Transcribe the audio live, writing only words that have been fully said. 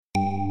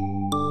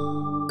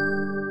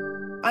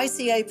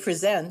ICA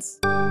presents...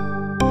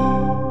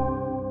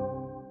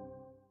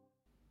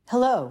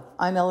 Hello,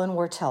 I'm Ellen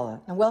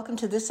Wartella, and welcome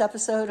to this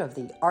episode of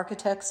the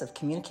Architects of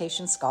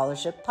Communication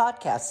Scholarship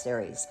podcast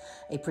series,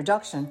 a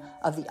production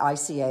of the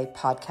ICA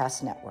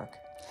Podcast Network.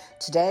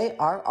 Today,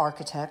 our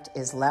architect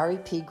is Larry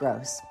P.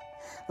 Gross.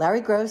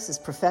 Larry Gross is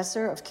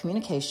professor of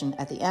communication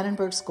at the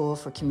Annenberg School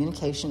for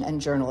Communication and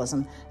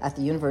Journalism at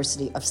the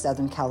University of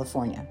Southern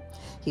California.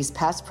 He's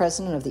past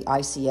president of the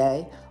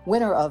ICA,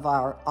 winner of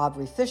our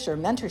Aubrey Fisher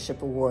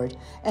Mentorship Award,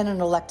 and an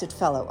elected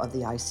fellow of the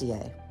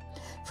ICA.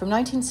 From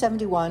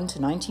 1971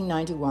 to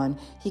 1991,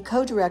 he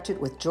co-directed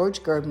with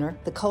George Gerbner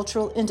the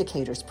Cultural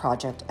Indicators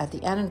Project at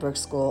the Annenberg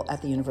School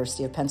at the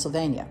University of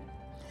Pennsylvania.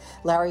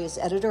 Larry is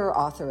editor or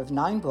author of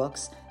 9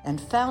 books and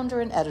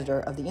founder and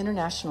editor of the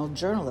International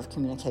Journal of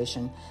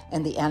Communication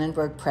and the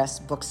Annenberg Press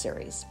book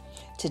series.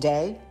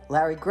 Today,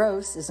 Larry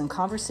Gross is in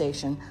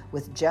conversation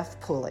with Jeff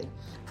Pooley,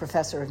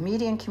 professor of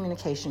media and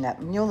communication at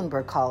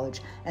Muhlenberg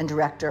College and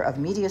director of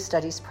Media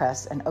Studies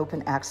Press and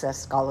open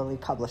access scholarly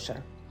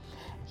publisher.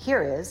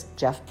 Here is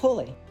Jeff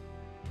Pooley.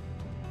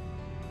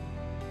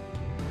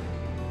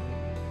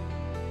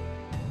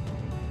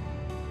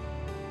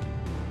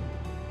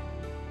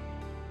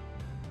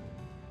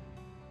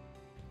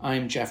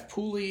 I'm Jeff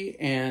Pooley,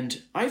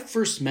 and I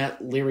first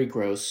met Larry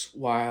Gross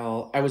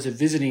while I was a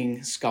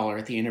visiting scholar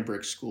at the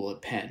Annenberg School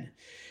at Penn,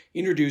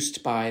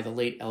 introduced by the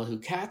late Elihu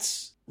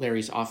Katz,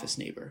 Larry's office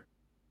neighbor.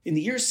 In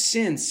the years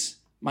since,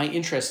 my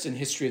interest in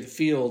history of the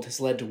field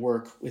has led to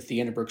work with the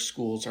Annenberg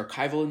School's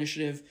archival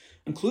initiative,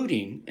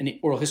 including an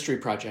oral history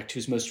project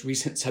whose most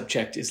recent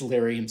subject is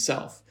Larry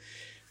himself,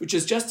 which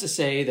is just to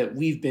say that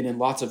we've been in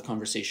lots of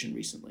conversation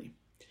recently.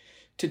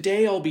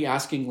 Today, I'll be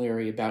asking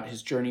Larry about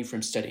his journey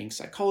from studying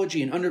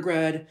psychology in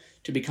undergrad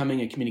to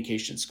becoming a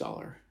communication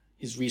scholar,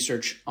 his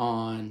research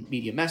on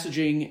media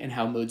messaging and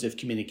how modes of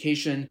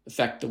communication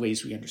affect the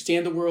ways we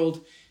understand the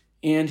world,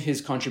 and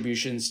his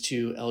contributions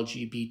to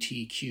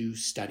LGBTQ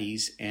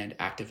studies and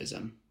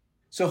activism.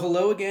 So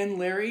hello again,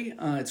 Larry.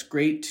 It's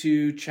great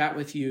to chat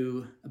with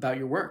you about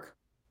your work.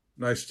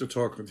 Nice to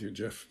talk with you,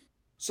 Jeff.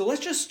 So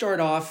let's just start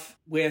off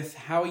with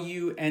how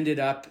you ended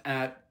up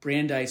at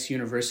Brandeis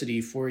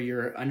University for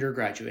your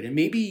undergraduate. And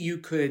maybe you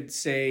could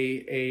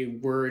say a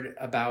word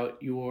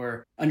about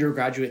your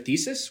undergraduate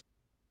thesis.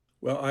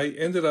 Well, I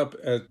ended up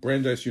at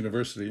Brandeis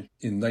University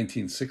in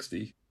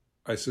 1960.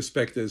 I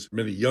suspect as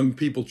many young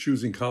people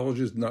choosing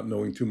colleges, not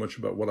knowing too much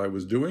about what I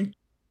was doing.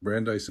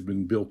 Brandeis had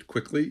been built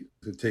quickly,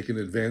 had taken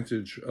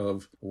advantage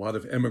of a lot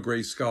of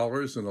emigre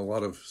scholars and a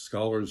lot of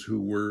scholars who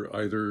were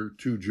either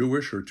too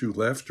Jewish or too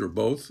left or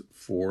both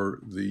for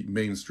the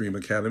mainstream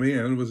academy,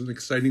 and it was an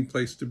exciting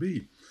place to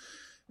be.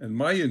 And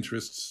my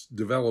interests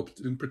developed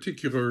in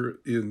particular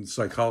in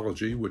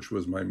psychology, which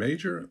was my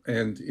major,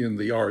 and in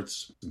the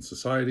arts and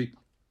society.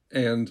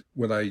 And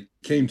when I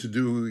came to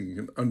doing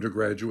an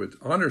undergraduate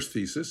honors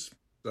thesis,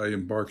 I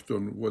embarked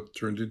on what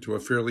turned into a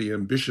fairly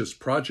ambitious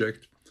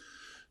project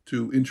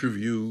to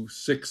interview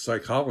 6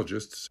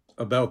 psychologists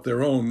about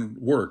their own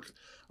work.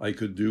 I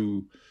could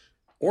do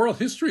oral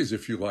histories,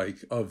 if you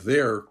like, of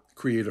their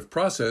creative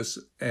process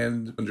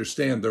and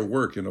understand their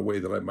work in a way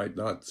that I might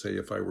not say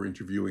if I were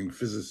interviewing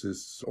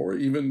physicists or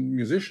even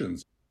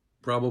musicians.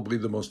 Probably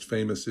the most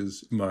famous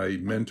is my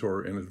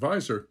mentor and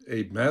advisor,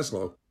 Abe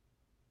Maslow.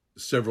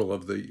 Several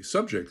of the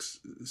subjects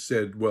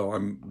said, well,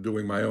 I'm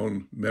doing my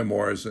own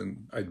memoirs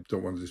and I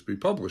don't want this to be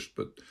published,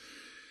 but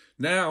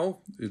now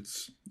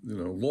it's,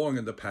 long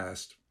in the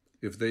past.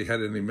 If they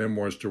had any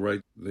memoirs to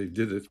write, they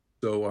did it.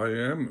 So I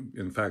am,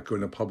 in fact, going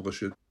to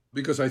publish it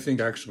because I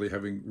think actually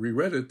having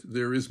reread it,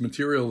 there is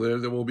material there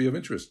that will be of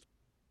interest.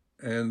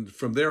 And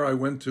from there, I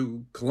went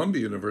to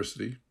Columbia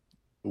University,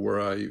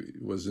 where I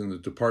was in the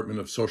Department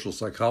of Social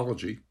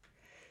Psychology.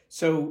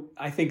 So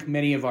I think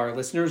many of our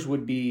listeners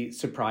would be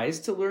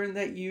surprised to learn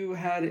that you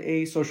had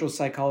a social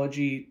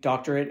psychology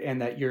doctorate and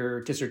that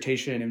your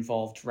dissertation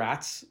involved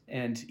rats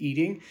and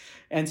eating.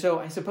 And so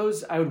I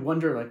suppose I would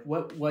wonder,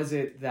 what was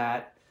it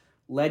that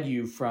led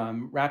you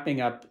from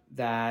wrapping up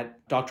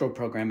that doctoral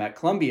program at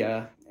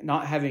Columbia,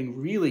 not having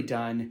really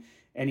done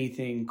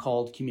anything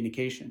called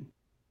communication?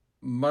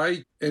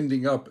 My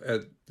ending up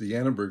at the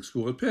Annenberg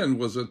School at Penn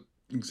was an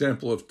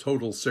example of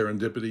total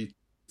serendipity.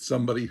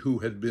 Somebody who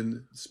had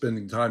been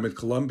spending time at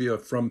Columbia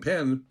from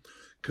Penn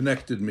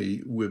connected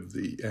me with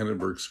the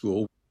Annenberg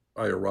School.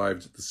 I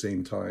arrived at the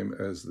same time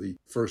as the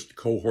first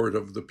cohort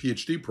of the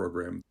PhD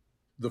program.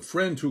 The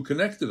friend who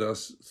connected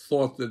us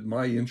thought that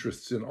my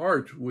interests in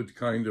art would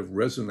kind of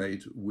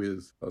resonate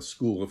with a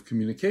school of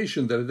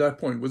communication that at that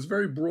point was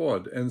very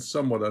broad and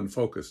somewhat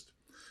unfocused.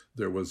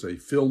 There was a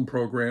film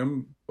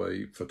program,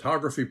 a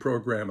photography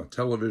program, a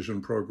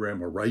television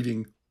program, a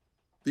writing.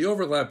 The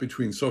overlap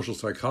between social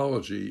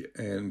psychology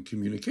and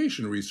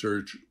communication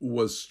research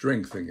was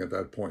strengthening at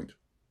that point.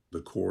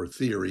 The core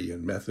theory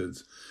and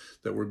methods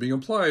that were being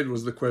applied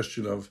was the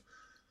question of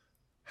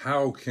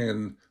how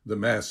can the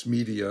mass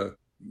media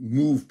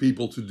move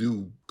people to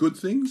do good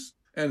things,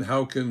 and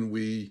how can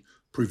we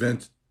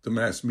prevent the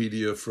mass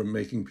media from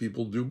making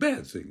people do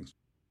bad things?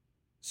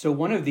 So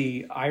one of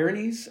the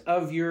ironies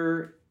of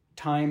your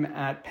time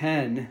at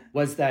Penn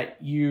was that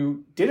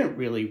you didn't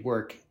really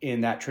work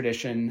in that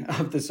tradition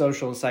of the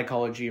social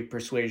psychology of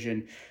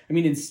persuasion. I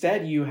mean,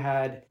 instead, you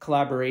had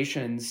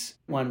collaborations,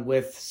 one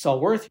with Saul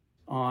Worth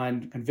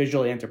on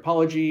visual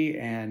anthropology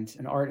and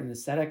art and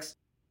aesthetics.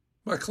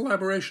 My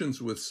collaborations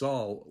with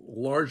Saul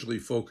largely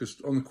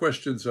focused on the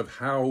questions of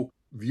how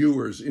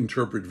viewers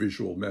interpret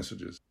visual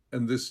messages.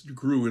 And this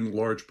grew in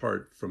large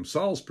part from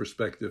Saul's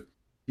perspective.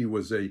 He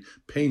was a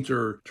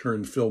painter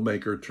turned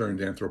filmmaker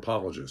turned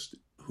anthropologist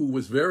who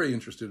was very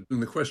interested in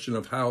the question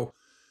of how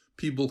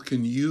people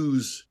can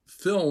use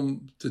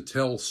film to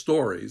tell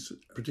stories,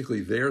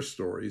 particularly their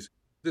stories.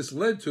 This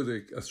led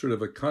to a sort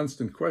of a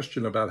constant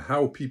question about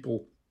how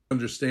people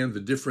understand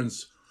the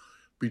difference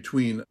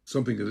between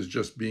something that is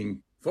just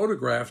being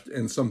photographed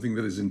and something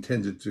that is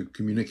intended to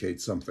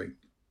communicate something.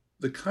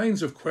 The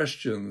kinds of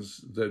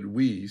questions that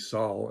we,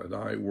 Saul and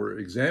I, were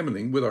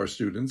examining with our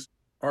students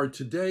are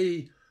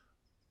today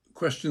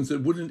questions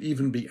that wouldn't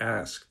even be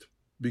asked,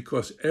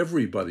 because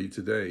everybody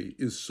today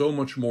is so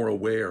much more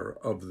aware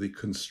of the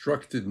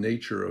constructed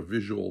nature of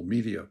visual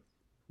media.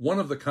 One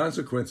of the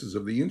consequences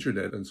of the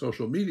internet and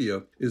social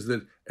media is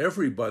that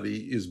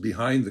everybody is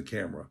behind the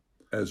camera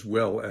as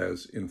well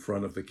as in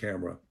front of the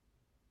camera.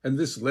 And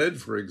this led,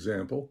 for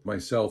example,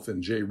 myself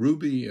and Jay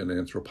Ruby, an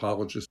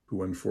anthropologist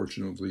who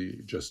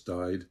unfortunately just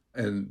died,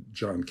 and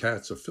John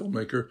Katz, a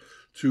filmmaker,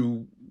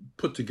 to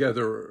put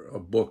together a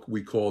book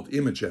we called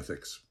Image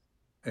Ethics.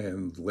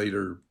 And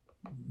later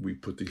we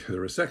put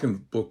together a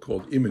second book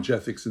called Image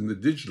Ethics in the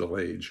Digital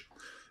Age.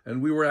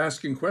 And we were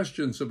asking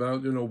questions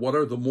about, what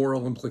are the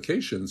moral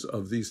implications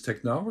of these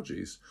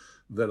technologies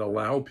that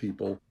allow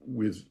people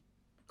with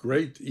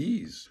great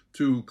ease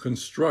to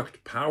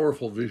construct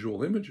powerful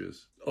visual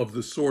images of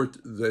the sort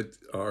that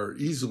are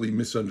easily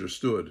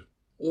misunderstood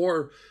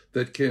or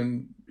that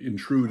can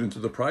intrude into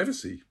the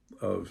privacy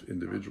of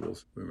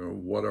individuals.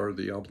 What are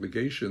the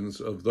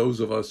obligations of those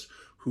of us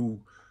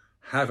who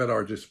have at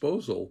our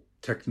disposal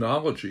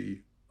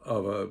technology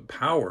of a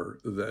power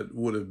that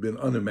would have been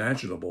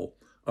unimaginable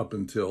up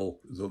until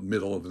the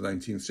middle of the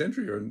 19th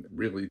century or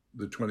really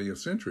the 20th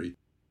century.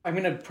 I'm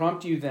going to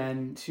prompt you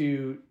then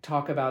to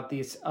talk about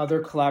this other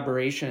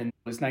collaboration.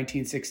 It was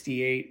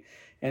 1968,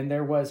 and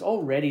there was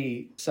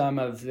already some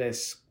of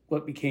this,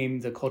 what became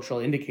the Cultural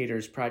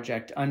Indicators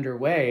Project,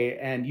 underway,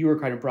 and you were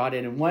kind of brought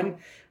in. And one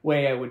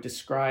way I would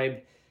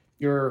describe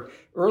your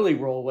early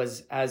role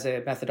was as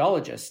a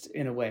methodologist,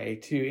 in a way,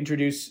 to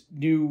introduce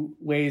new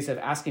ways of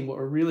asking what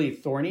were really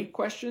thorny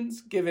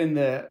questions, given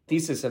the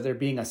thesis of there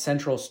being a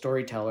central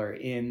storyteller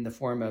in the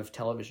form of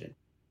television.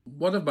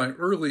 One of my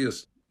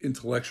earliest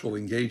intellectual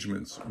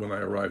engagements when I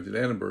arrived at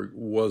Annenberg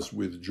was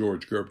with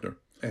George Gerbner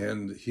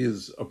and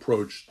his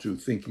approach to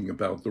thinking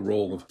about the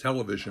role of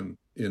television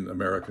in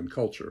American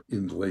culture.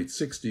 In the late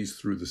 60s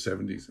through the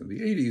 70s and the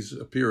 80s,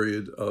 a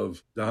period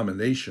of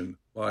domination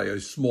by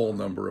a small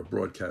number of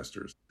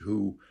broadcasters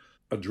who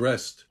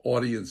addressed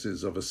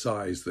audiences of a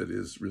size that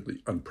is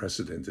really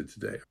unprecedented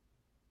today.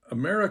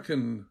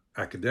 American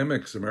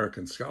academics,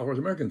 American scholars,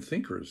 American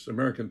thinkers,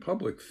 American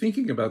public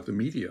thinking about the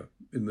media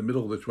in the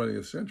middle of the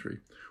 20th century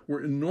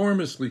were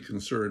enormously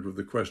concerned with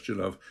the question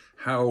of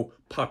how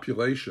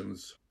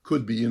populations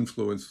could be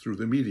influenced through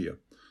the media,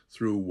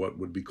 through what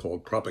would be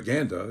called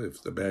propaganda,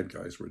 if the bad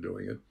guys were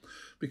doing it,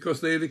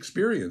 because they had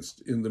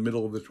experienced in the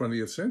middle of the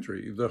 20th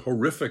century the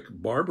horrific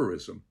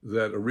barbarism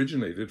that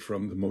originated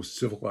from the most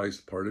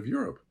civilized part of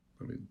Europe.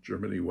 I mean,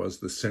 Germany was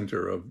the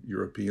center of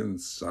European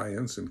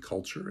science and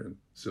culture and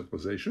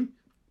civilization.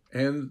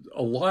 And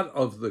a lot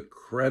of the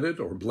credit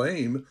or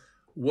blame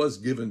was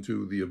given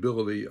to the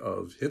ability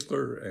of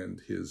Hitler and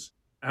his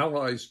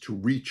allies to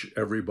reach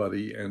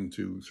everybody and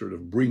to sort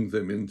of bring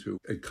them into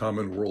a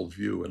common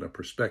worldview and a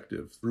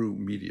perspective through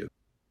media.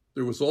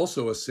 There was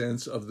also a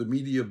sense of the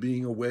media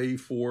being a way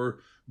for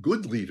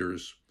good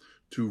leaders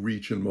to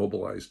reach and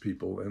mobilize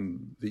people,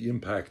 and the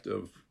impact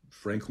of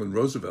Franklin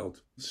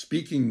Roosevelt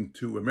speaking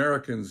to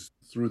Americans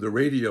through the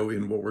radio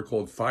in what were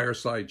called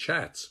fireside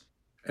chats.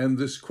 And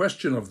this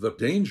question of the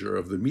danger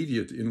of the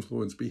media to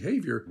influence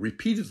behavior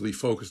repeatedly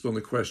focused on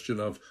the question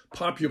of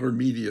popular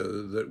media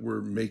that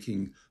were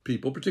making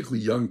people,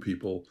 particularly young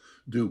people,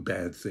 do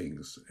bad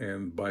things.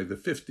 And by the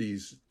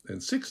 50s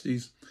and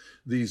 60s,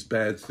 these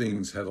bad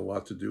things had a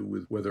lot to do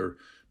with whether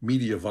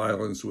media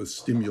violence was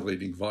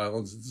stimulating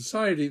violence in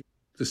society.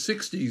 The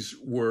 60s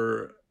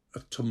were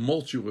a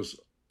tumultuous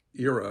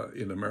era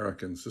in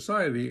American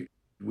society.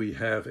 We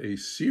have a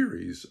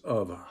series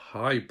of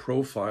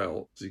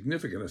high-profile,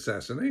 significant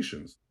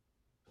assassinations.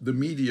 The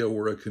media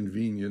were a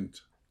convenient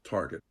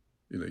target.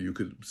 You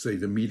could say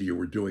the media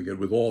were doing it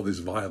with all this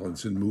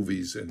violence in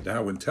movies and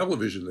now in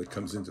television that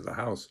comes into the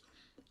house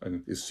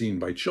and is seen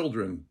by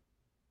children.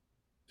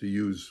 To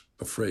use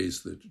a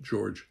phrase that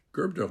George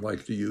Gerbner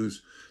liked to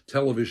use,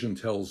 television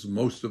tells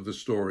most of the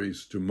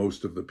stories to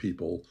most of the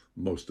people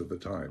most of the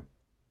time.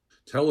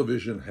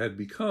 Television had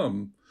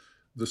become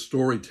the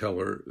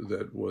storyteller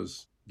that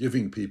was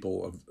giving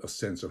people a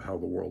sense of how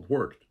the world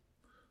worked.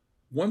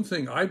 One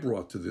thing I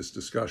brought to this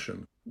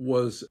discussion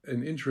was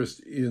an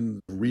interest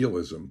in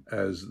realism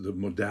as the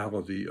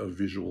modality of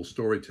visual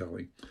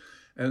storytelling.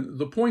 And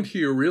the point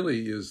here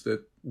really is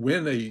that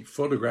when a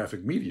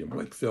photographic medium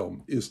like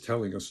film is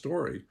telling a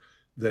story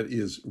that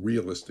is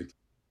realistic,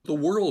 the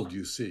world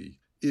you see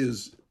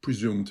is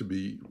presumed to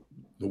be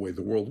the way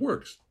the world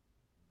works.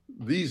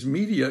 These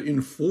media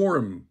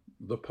inform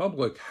the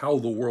public how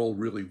the world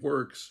really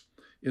works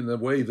in a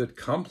way that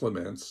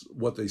complements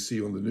what they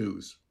see on the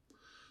news.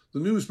 The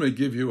news may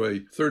give you a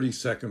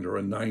 30-second or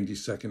a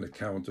 90-second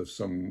account of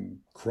some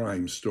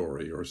crime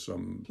story or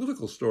some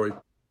political story,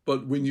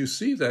 but when you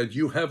see that,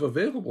 you have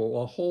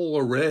available a whole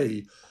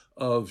array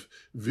of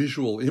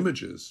visual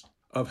images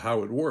of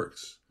how it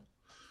works.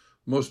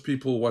 Most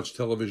people who watch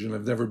television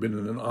have never been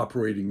in an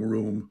operating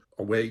room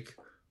awake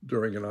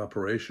during an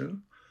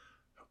operation,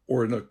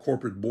 or in a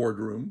corporate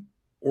boardroom,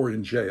 or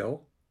in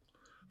jail.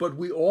 But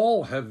we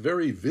all have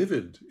very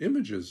vivid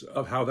images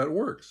of how that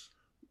works.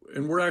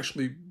 And we're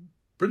actually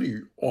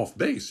pretty off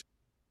base.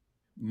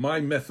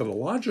 My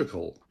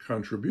methodological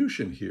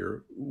contribution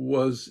here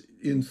was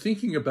in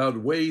thinking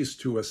about ways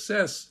to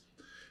assess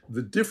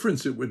the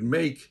difference it would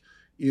make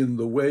in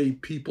the way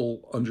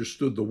people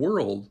understood the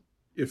world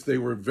if they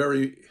were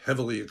very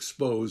heavily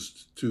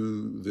exposed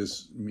to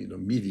this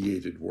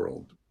mediated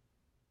world.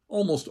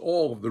 Almost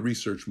all of the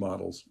research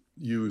models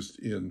used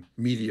in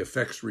media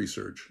effects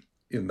research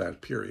in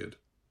that period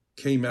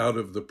came out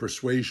of the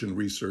persuasion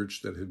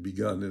research that had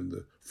begun in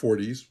the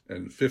 40s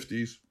and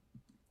 50s,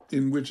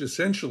 in which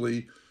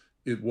essentially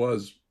it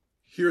was,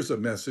 here's a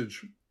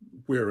message,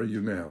 where are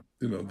you now?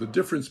 The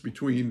difference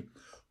between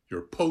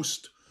your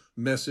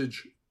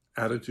post-message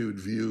attitude,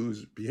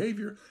 views,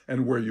 behavior,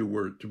 and where you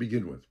were to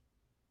begin with.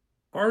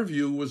 Our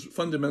view was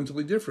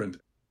fundamentally different.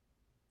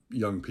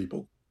 Young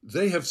people,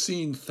 they have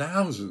seen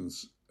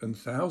thousands and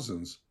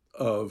thousands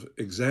of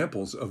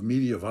examples of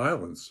media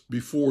violence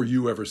before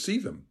you ever see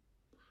them.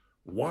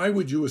 Why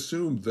would you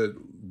assume that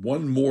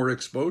one more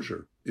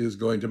exposure is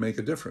going to make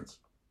a difference?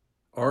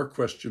 Our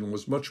question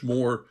was much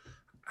more,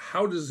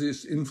 how does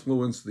this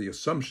influence the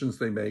assumptions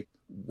they make,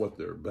 what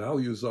their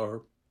values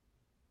are?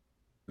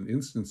 In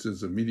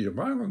instances of media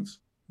violence,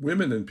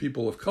 women and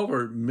people of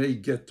color may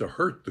get to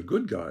hurt the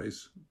good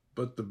guys,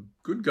 but the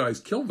good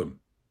guys kill them.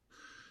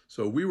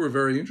 So we were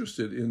very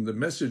interested in the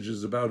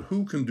messages about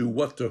who can do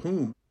what to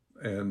whom.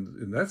 And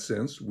in that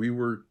sense, we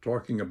were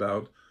talking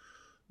about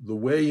the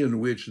way in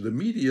which the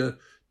media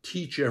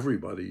teach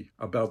everybody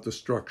about the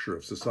structure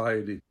of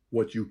society,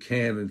 what you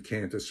can and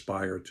can't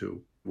aspire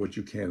to, what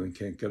you can and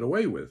can't get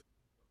away with.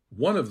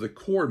 One of the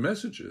core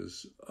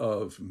messages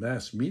of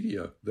mass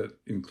media that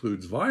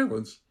includes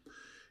violence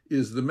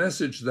is the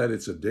message that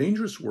it's a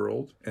dangerous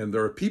world and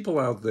there are people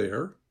out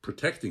there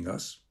protecting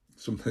us,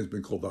 sometimes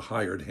been called the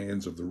hired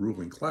hands of the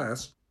ruling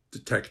class,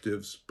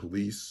 detectives,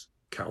 police,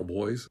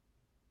 cowboys.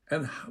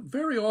 And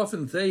very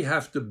often they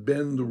have to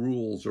bend the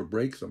rules or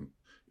break them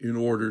in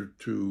order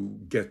to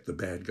get the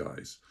bad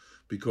guys,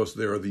 because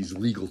there are these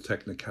legal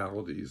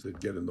technicalities that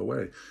get in the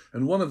way.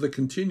 And one of the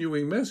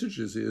continuing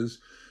messages is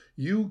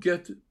you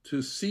get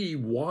to see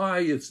why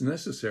it's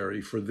necessary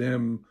for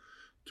them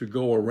to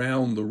go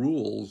around the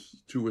rules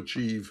to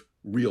achieve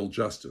real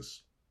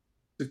justice.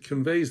 It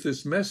conveys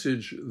this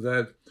message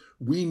that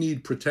we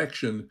need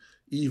protection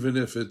even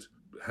if it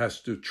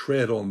has to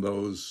tread on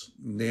those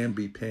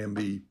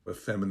namby-pamby,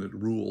 effeminate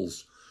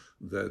rules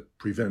that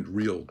prevent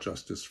real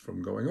justice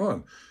from going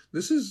on.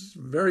 This is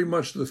very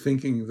much the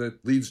thinking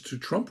that leads to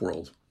Trump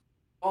world.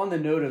 On the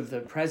note of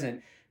the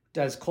present,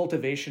 does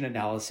cultivation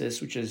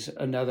analysis, which is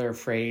another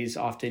phrase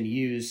often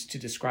used to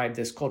describe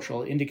this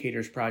cultural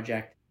indicators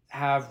project,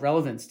 have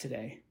relevance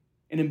today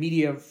in a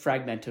media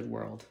fragmented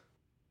world?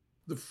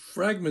 The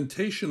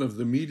fragmentation of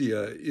the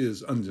media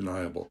is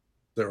undeniable.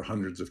 There are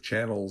hundreds of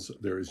channels,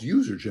 there is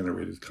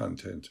user-generated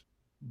content,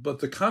 but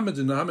the common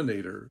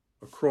denominator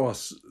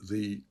across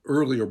the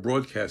earlier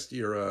broadcast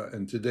era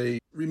and today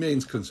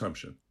remains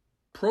consumption.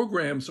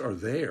 Programs are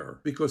there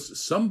because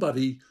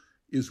somebody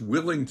is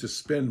willing to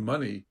spend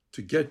money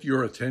to get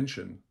your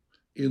attention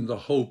in the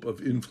hope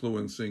of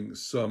influencing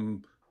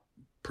some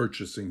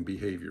purchasing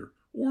behavior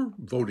or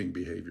voting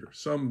behavior,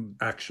 some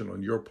action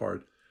on your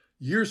part.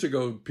 Years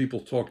ago, people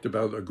talked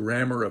about a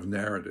grammar of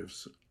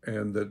narratives,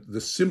 and that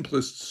the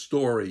simplest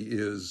story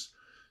is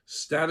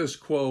status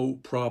quo,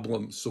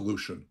 problem,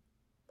 solution.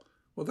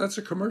 Well, that's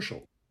a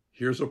commercial.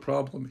 Here's a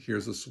problem,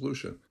 here's a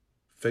solution.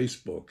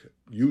 Facebook,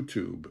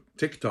 YouTube,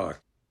 TikTok,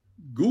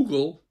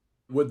 Google,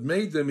 what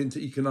made them into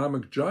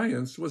economic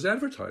giants was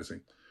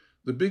advertising.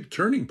 The big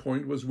turning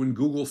point was when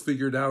Google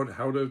figured out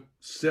how to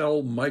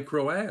sell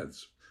micro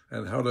ads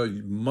and how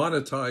to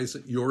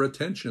monetize your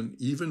attention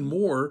even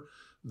more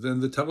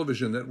than the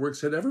television networks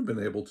had ever been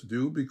able to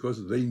do,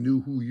 because they knew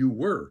who you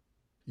were.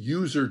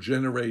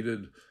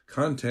 User-generated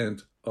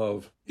content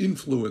of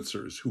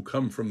influencers who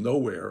come from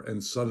nowhere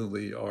and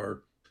suddenly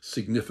are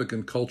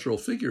significant cultural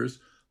figures,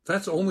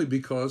 that's only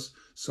because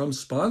some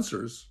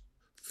sponsors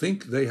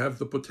think they have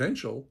the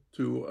potential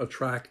to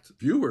attract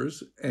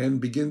viewers and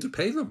begin to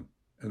pay them.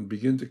 and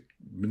begin to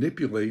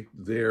manipulate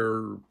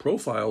their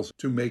profiles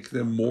to make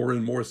them more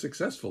and more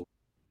successful.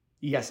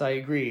 Yes, I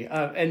agree.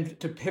 And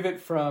to pivot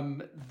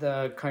from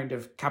the kind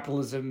of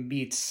capitalism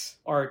meets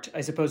art,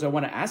 I suppose I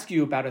want to ask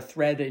you about a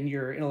thread in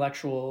your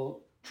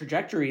intellectual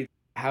trajectory,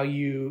 how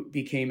you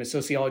became a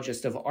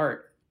sociologist of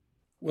art.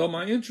 Well,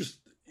 my interest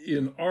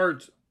in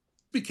art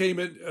became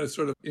a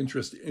sort of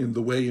interest in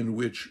the way in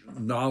which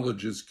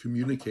knowledge is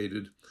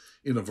communicated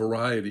in a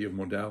variety of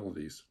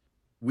modalities.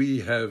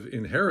 We have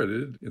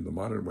inherited in the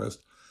modern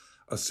West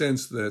a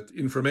sense that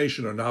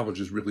information or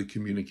knowledge is really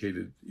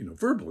communicated,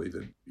 verbally,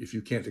 that if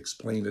you can't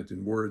explain it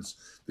in words,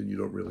 then you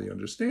don't really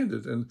understand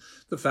it. And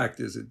the fact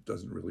is, it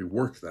doesn't really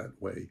work that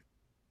way.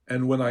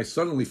 And when I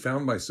suddenly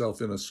found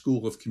myself in a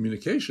school of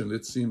communication,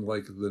 it seemed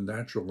like the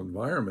natural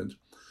environment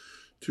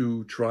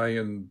to try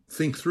and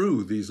think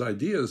through these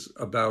ideas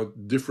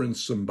about different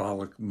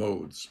symbolic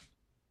modes.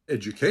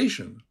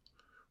 Education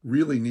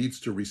really needs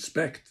to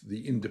respect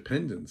the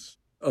independence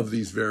of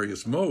these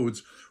various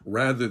modes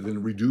rather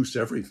than reduce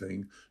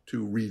everything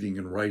to reading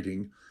and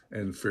writing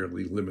and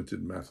fairly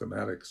limited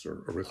mathematics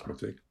or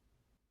arithmetic.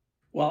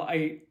 Well,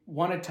 I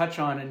want to touch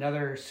on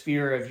another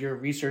sphere of your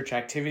research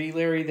activity,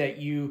 Larry, that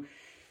you,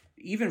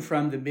 even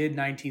from the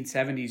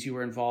mid-1970s, you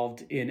were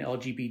involved in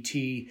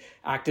LGBT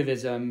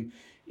activism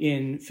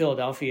in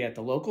Philadelphia at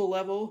the local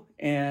level.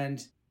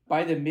 And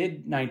by the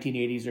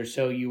mid-1980s or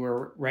so, you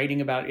were writing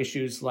about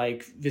issues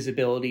like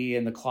visibility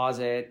in the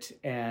closet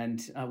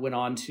and went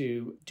on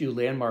to do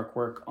landmark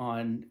work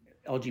on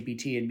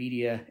LGBT in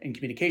media and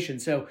communication.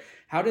 So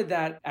how did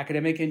that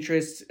academic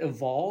interest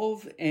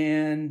evolve?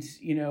 And,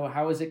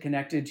 how is it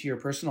connected to your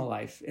personal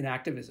life in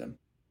activism?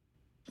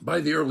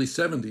 By the early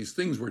 70s,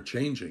 things were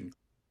changing.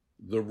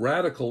 The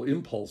radical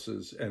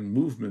impulses and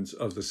movements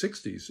of the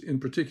 60s,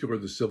 in particular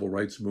the civil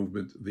rights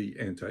movement, the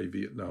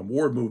anti-Vietnam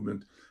War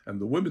movement,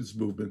 and the women's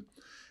movement,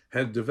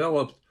 had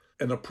developed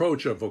an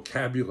approach, a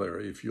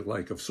vocabulary, if you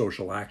like, of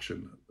social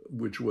action,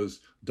 which was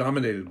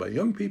dominated by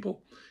young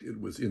people.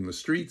 It was in the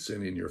streets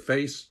and in your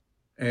face.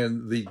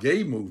 And the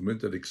gay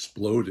movement that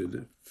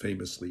exploded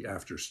famously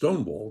after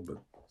Stonewall, but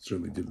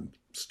certainly didn't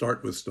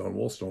start with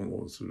Stonewall.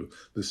 Stonewall was sort of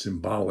the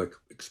symbolic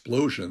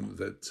explosion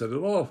that set it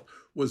off,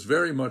 was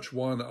very much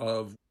one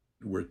of,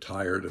 we're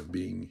tired of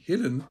being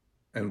hidden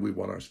and we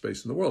want our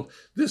space in the world.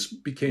 This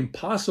became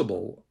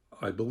possible,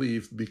 I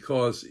believe,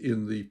 because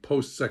in the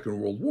post-Second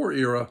World War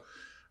era,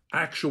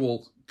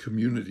 actual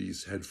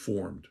communities had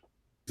formed.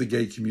 The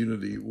gay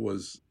community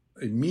was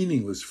a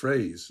meaningless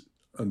phrase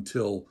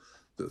until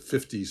the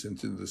 50s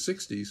and into the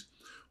 60s,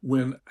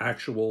 when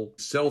actual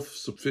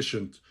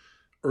self-sufficient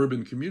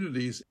urban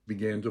communities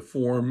began to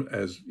form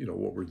as,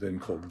 what were then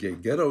called gay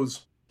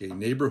ghettos, gay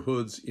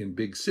neighborhoods in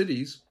big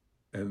cities.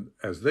 And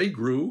as they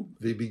grew,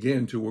 they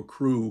began to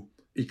accrue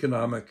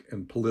economic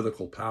and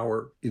political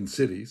power in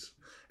cities.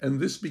 And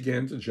this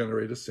began to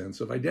generate a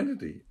sense of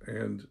identity.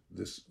 And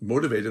this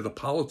motivated a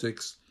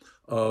politics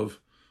of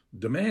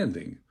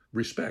demanding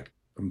respect,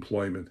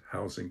 employment,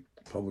 housing,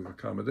 public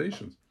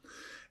accommodations.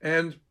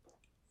 And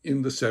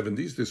in the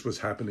 70s, this was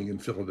happening in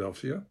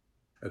Philadelphia.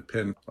 At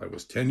Penn, I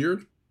was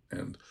tenured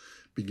and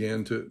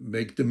began to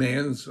make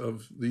demands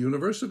of the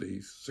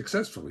university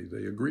successfully.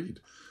 They agreed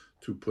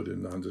to put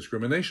in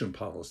non-discrimination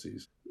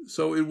policies.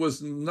 So it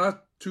was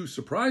not too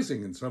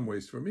surprising in some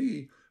ways for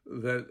me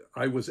that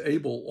I was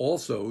able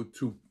also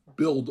to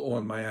build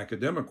on my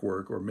academic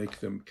work or make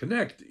them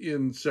connect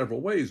in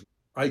several ways.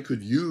 I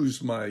could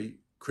use my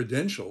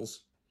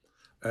credentials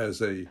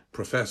as a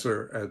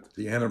professor at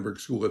the Annenberg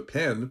School at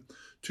Penn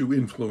to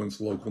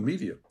influence local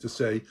media, to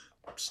say,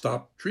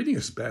 stop treating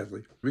us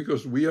badly.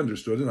 Because we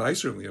understood, and I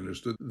certainly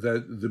understood,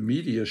 that the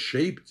media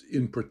shaped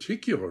in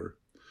particular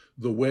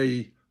the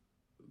way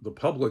the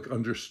public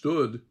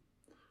understood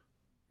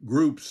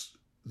groups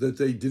that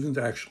they didn't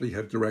actually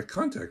have direct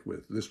contact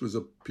with. This was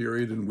a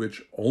period in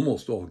which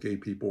almost all gay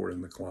people were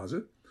in the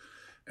closet,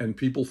 and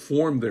people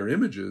formed their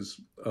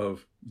images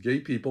of gay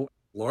people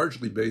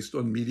largely based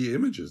on media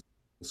images.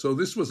 So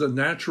this was a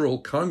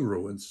natural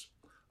congruence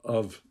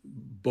of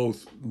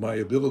both my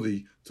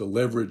ability to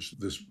leverage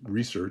this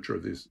research or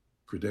these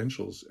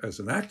credentials as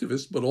an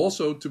activist, but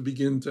also to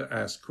begin to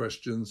ask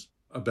questions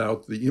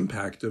about the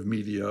impact of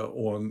media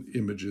on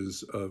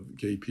images of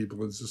gay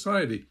people in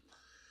society.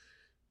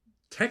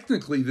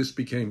 Technically, this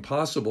became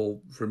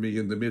possible for me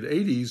in the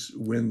mid-'80s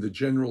when the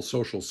General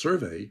Social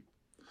Survey,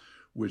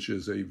 which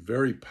is a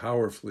very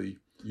powerfully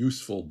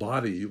useful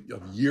body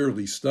of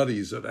yearly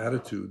studies of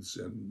attitudes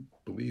and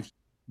beliefs,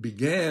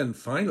 began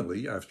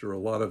finally, after a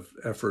lot of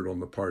effort on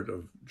the part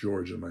of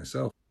George and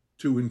myself,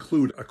 to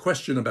include a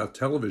question about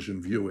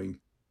television viewing.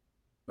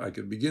 I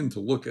could begin to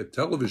look at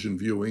television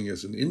viewing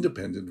as an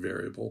independent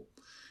variable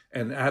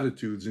and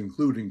attitudes,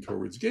 including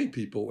towards gay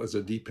people, as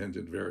a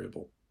dependent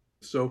variable.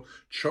 So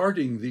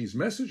charting these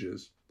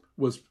messages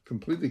was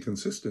completely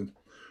consistent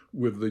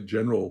with the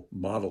general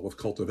model of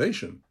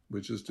cultivation,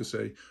 which is to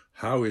say,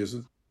 how is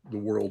the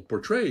world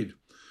portrayed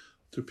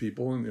to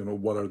people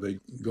and, what are they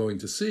going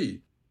to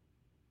see?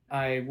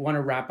 I want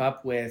to wrap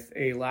up with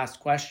a last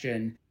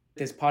question.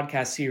 This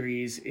podcast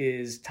series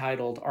is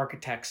titled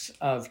Architects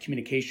of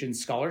Communication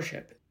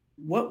Scholarship.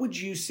 What would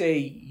you say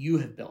you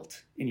have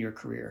built in your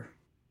career?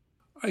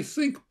 I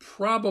think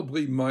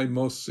probably my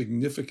most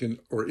significant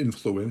or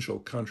influential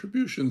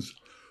contributions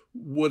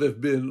would have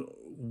been,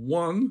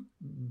 one,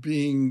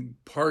 being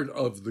part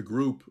of the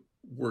group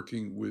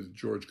working with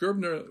George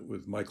Gerbner,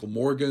 with Michael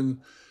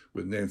Morgan,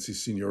 with Nancy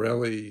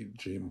Signorelli,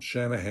 James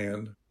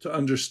Shanahan, to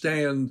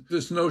understand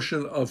this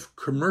notion of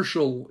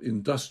commercial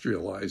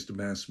industrialized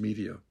mass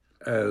media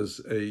as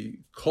a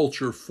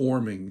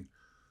culture-forming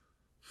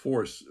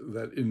force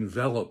that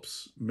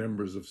envelops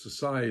members of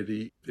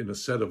society in a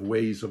set of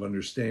ways of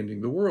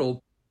understanding the world,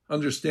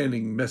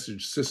 understanding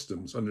message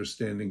systems,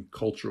 understanding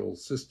cultural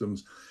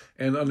systems,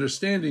 and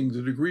understanding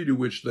the degree to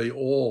which they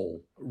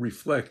all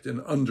reflect an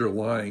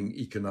underlying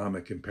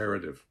economic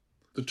imperative.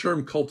 The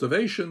term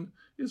cultivation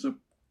is a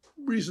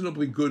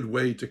reasonably good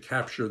way to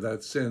capture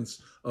that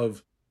sense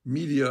of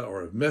media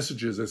or of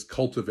messages as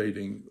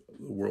cultivating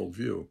the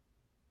worldview.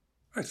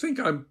 I think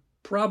I'm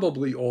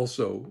probably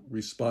also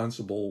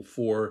responsible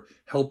for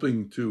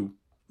helping to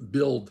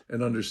build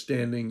an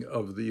understanding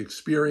of the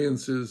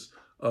experiences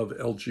of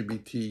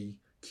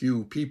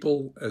LGBTQ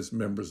people as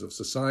members of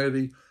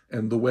society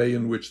and the way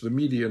in which the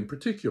media in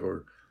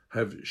particular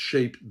have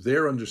shaped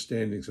their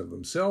understandings of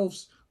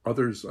themselves,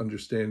 others'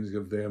 understandings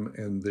of them,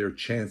 and their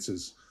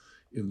chances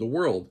in the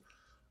world.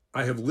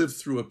 I have lived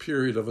through a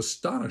period of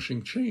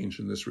astonishing change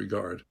in this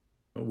regard.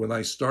 When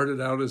I started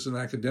out as an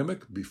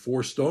academic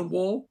before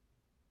Stonewall,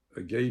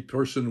 a gay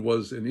person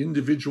was an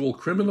individual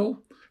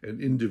criminal,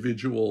 an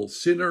individual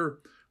sinner,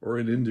 or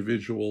an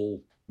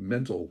individual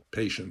mental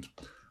patient.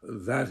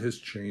 That has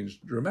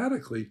changed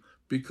dramatically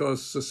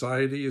because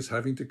society is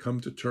having to come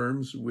to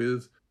terms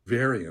with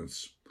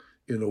variance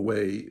in a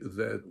way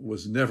that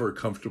was never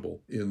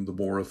comfortable in the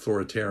more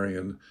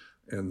authoritarian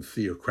and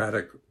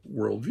theocratic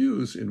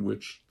worldviews in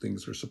which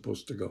things are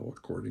supposed to go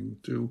according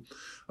to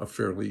a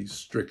fairly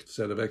strict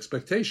set of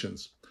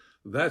expectations.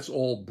 That's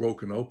all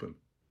broken open.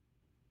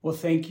 Well,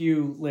 thank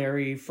you,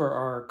 Larry, for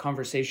our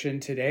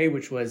conversation today,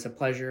 which was a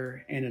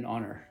pleasure and an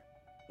honor.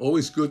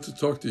 Always good to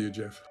talk to you,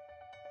 Jeff.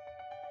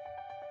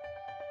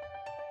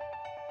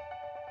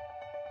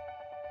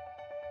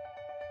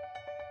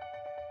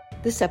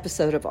 This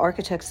episode of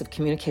Architects of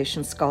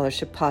Communication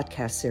Scholarship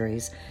podcast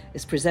series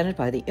is presented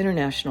by the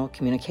International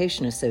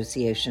Communication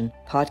Association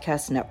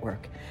Podcast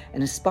Network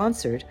and is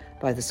sponsored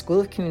by the School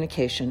of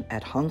Communication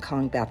at Hong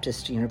Kong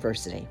Baptist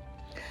University.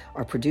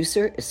 Our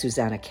producer is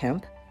Susanna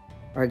Kemp.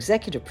 Our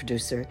executive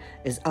producer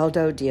is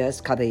Aldo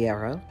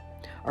Diaz-Caballero.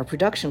 Our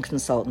production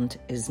consultant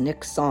is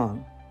Nick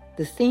Song.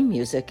 The theme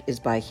music is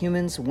by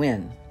Humans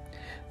Win.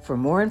 For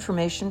more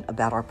information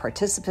about our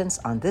participants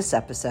on this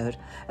episode,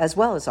 as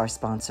well as our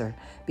sponsor,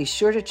 be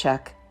sure to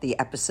check the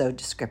episode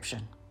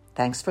description.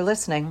 Thanks for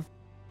listening.